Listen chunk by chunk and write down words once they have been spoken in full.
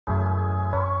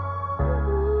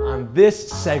on this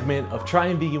segment of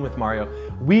Trying Vegan with Mario,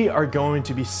 we are going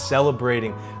to be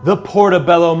celebrating the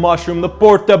portobello mushroom, the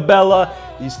portabella.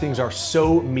 These things are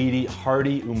so meaty,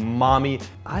 hearty, umami.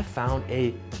 I found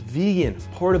a vegan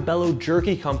portobello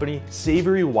jerky company,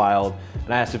 Savory Wild,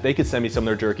 and I asked if they could send me some of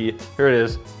their jerky. Here it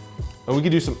is. And we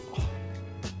could do some,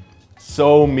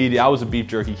 so meaty. I was a beef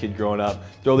jerky kid growing up.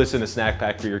 Throw this in a snack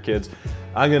pack for your kids.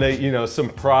 I'm gonna,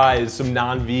 surprise some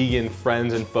non-vegan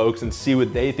friends and folks and see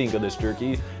what they think of this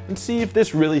jerky and see if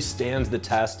this really stands the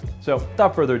test. So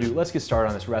without further ado, let's get started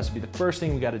on this recipe. The first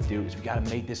thing we gotta do is we gotta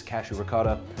make this cashew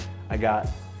ricotta. I got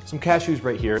some cashews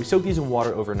right here. We soak these in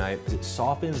water overnight because it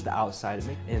softens the outside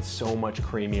and it's so much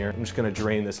creamier. I'm just gonna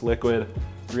drain this liquid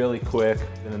really quick.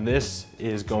 And then this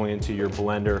is going into your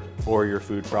blender or your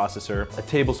food processor. A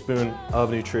tablespoon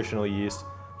of nutritional yeast,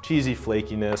 cheesy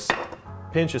flakiness,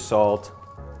 pinch of salt,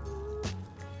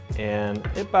 and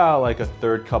about like a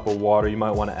third cup of water. You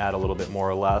might want to add a little bit more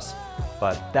or less,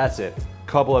 but that's it.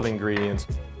 Couple of ingredients.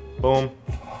 Boom,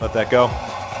 let that go.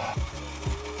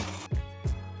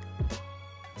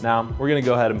 Now we're gonna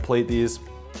go ahead and plate these.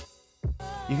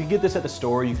 You can get this at the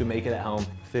store, you can make it at home.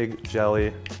 Fig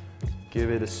jelly, give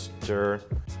it a stir.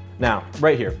 Now,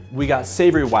 right here, we got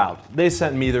Savory Wild. They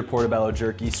sent me their portobello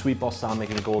jerky, sweet balsamic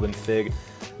and golden fig.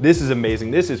 This is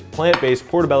amazing. This is plant-based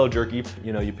portobello jerky.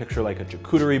 You picture like a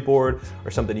charcuterie board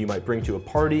or something you might bring to a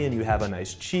party and you have a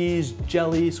nice cheese,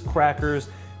 jellies, crackers.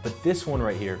 But this one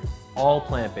right here, all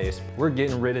plant-based. We're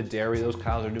getting rid of dairy. Those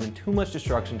cows are doing too much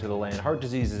destruction to the land. Heart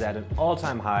disease is at an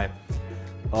all-time high.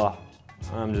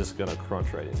 I'm just gonna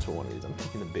crunch right into one of these. I'm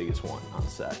picking the biggest one on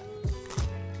set.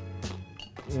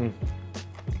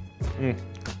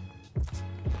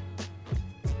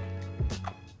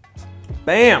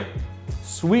 Bam!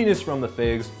 Sweetness from the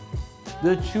figs,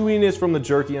 the chewiness from the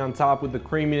jerky on top with the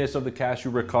creaminess of the cashew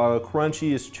ricotta,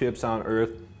 crunchiest chips on earth.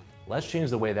 Let's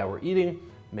change the way that we're eating,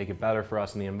 make it better for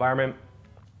us and the environment.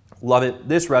 Love it.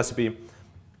 This recipe,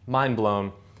 mind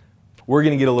blown. We're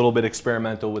gonna get a little bit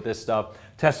experimental with this stuff,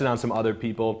 test it on some other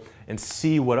people, and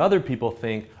see what other people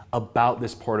think about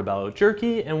this portobello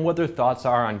jerky and what their thoughts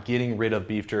are on getting rid of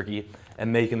beef jerky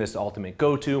and making this the ultimate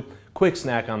go-to. Quick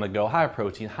snack on the go, high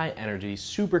protein, high energy,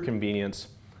 super convenience.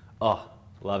 Oh,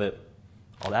 love it.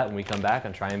 All that when we come back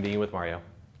on Trying Vegan with Mario.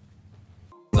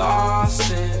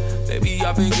 Lost in, baby,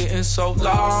 I've been getting so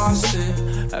lost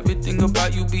in everything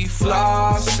about you be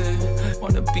flossing.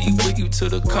 Wanna be with you to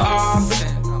the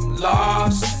coffin. I'm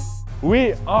lost.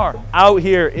 We are out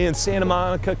here in Santa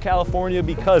Monica, California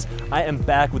because I am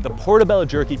back with the Portabella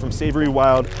Jerky from Savory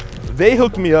Wild. They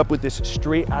hooked me up with this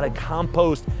straight out of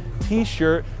compost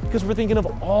t-shirt because we're thinking of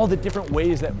all the different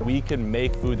ways that we can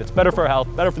make food that's better for our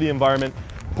health, better for the environment.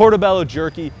 Portabella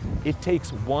Jerky, it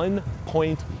takes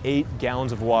 1.8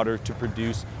 gallons of water to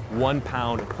produce 1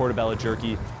 pound of Portabella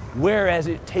Jerky, whereas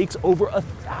it takes over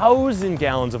 1,000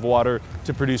 gallons of water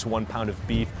to produce 1 pound of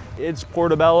beef. It's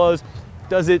Portabellas.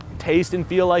 Does it taste and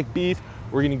feel like beef?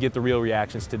 We're gonna get the real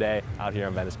reactions today out here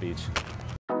on Venice Beach.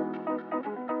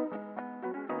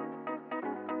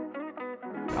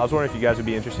 I was wondering if you guys would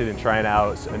be interested in trying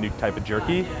out a new type of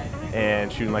jerky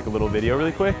and shooting like a little video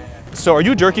really quick. So are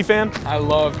you a jerky fan? I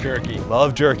love jerky.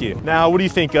 Love jerky. Now, what do you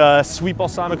think, sweet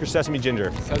balsamic or sesame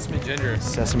ginger? Sesame ginger.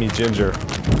 Sesame ginger.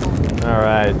 All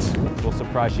right, little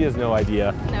surprise, she has no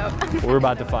idea. No. We're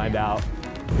about to find out.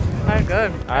 That's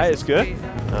good. All right, it's good.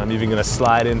 I'm even gonna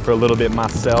slide in for a little bit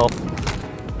myself.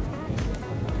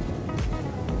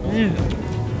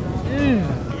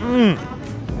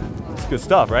 It's good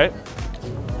stuff, right?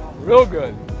 Real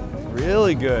good.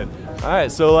 Really good. All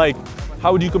right, so like,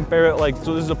 how would you compare it? Like,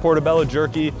 so this is a portobello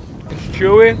jerky. It's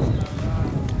chewy,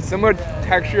 similar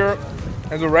texture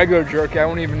as a regular jerky. I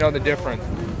wouldn't even know the difference.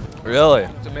 Really?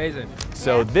 It's amazing.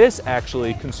 So this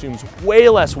actually consumes way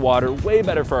less water, way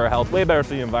better for our health, way better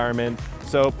for the environment.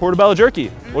 So portobello jerky,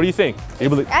 what do you think?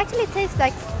 It actually tastes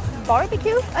like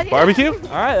barbecue. Barbecue? All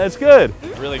right, that's good.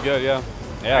 Really good, yeah.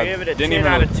 I give it a 10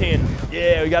 out of 10.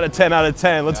 Yeah, we got a 10 out of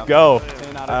 10. Let's go.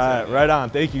 10 out of 10. Right on.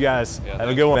 Thank you guys. Yeah, have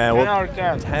a good one, man. 10 out of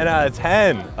 10. 10 out of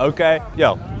 10. Okay.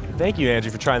 Yo, thank you,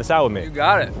 Andrew, for trying this out with me. You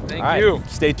got it. Thank you.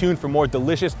 Stay tuned for more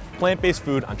delicious plant-based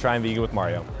food on Trying Vegan with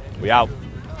Mario. We out.